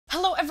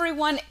Hello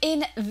everyone,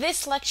 in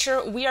this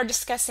lecture we are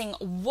discussing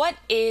what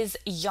is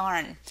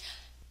Yarn.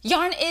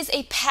 Yarn is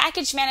a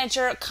package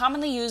manager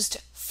commonly used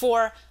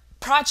for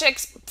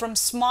projects from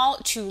small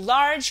to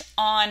large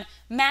on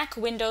Mac,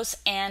 Windows,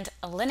 and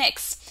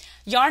Linux.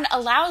 Yarn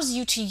allows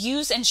you to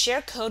use and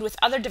share code with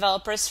other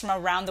developers from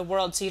around the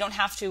world, so you don't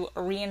have to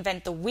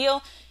reinvent the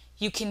wheel.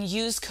 You can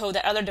use code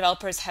that other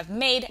developers have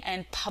made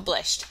and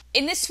published.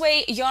 In this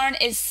way, Yarn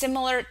is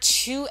similar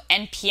to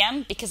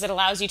NPM because it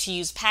allows you to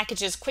use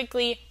packages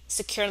quickly,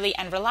 securely,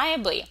 and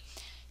reliably.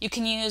 You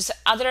can use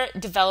other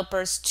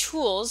developers'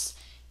 tools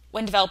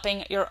when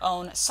developing your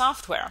own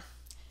software.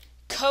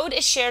 Code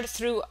is shared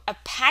through a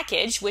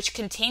package which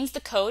contains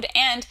the code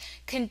and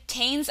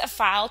contains a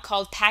file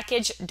called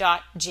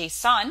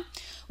package.json,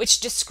 which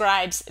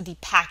describes the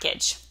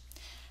package.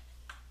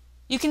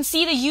 You can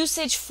see the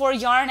usage for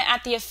Yarn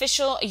at the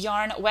official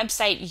Yarn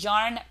website,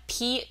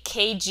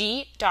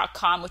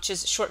 YarnPkg.com, which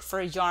is short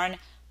for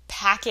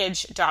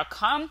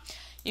YarnPkg.com.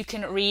 You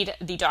can read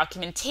the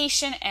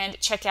documentation and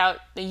check out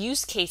the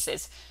use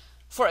cases.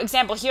 For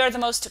example, here are the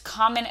most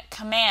common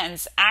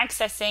commands.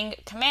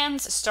 Accessing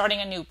commands, starting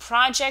a new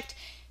project.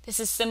 This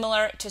is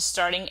similar to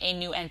starting a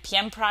new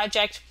NPM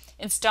project.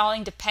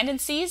 Installing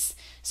dependencies,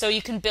 so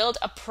you can build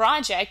a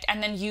project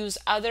and then use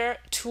other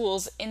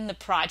tools in the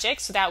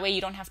project, so that way you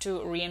don't have to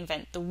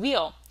reinvent the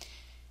wheel.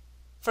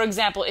 For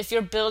example, if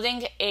you're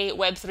building a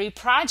Web3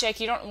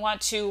 project, you don't want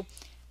to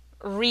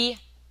reinvent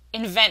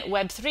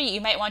Web3.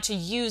 You might want to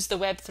use the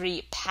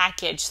Web3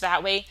 package, so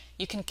that way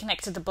you can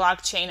connect to the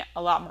blockchain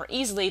a lot more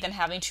easily than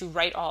having to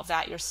write all of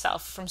that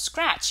yourself from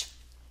scratch.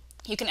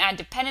 You can add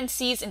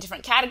dependencies in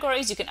different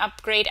categories. You can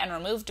upgrade and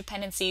remove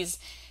dependencies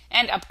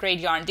and upgrade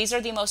Yarn. These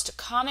are the most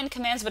common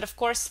commands, but of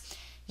course,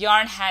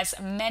 Yarn has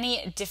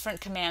many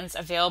different commands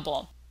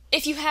available.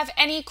 If you have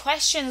any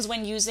questions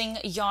when using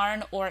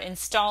Yarn or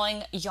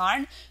installing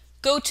Yarn,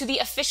 go to the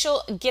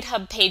official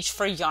GitHub page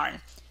for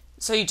Yarn.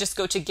 So you just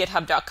go to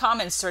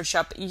github.com and search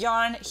up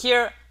Yarn.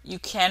 Here you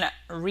can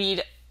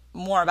read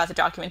more about the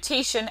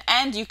documentation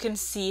and you can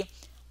see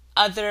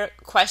other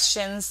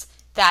questions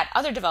that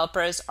other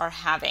developers are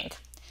having.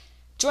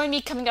 Join me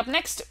coming up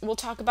next. We'll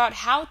talk about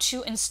how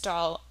to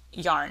install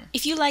Yarn.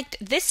 If you liked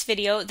this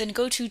video, then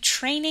go to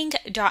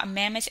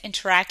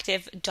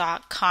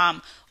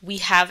training.mammoethinteractive.com. We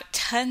have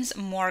tons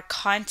more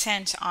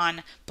content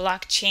on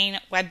blockchain,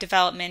 web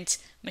development,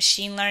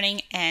 machine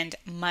learning, and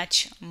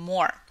much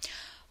more.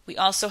 We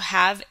also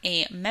have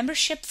a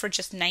membership for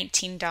just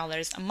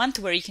 $19 a month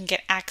where you can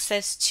get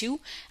access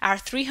to our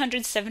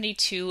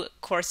 372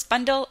 course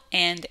bundle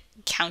and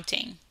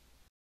counting.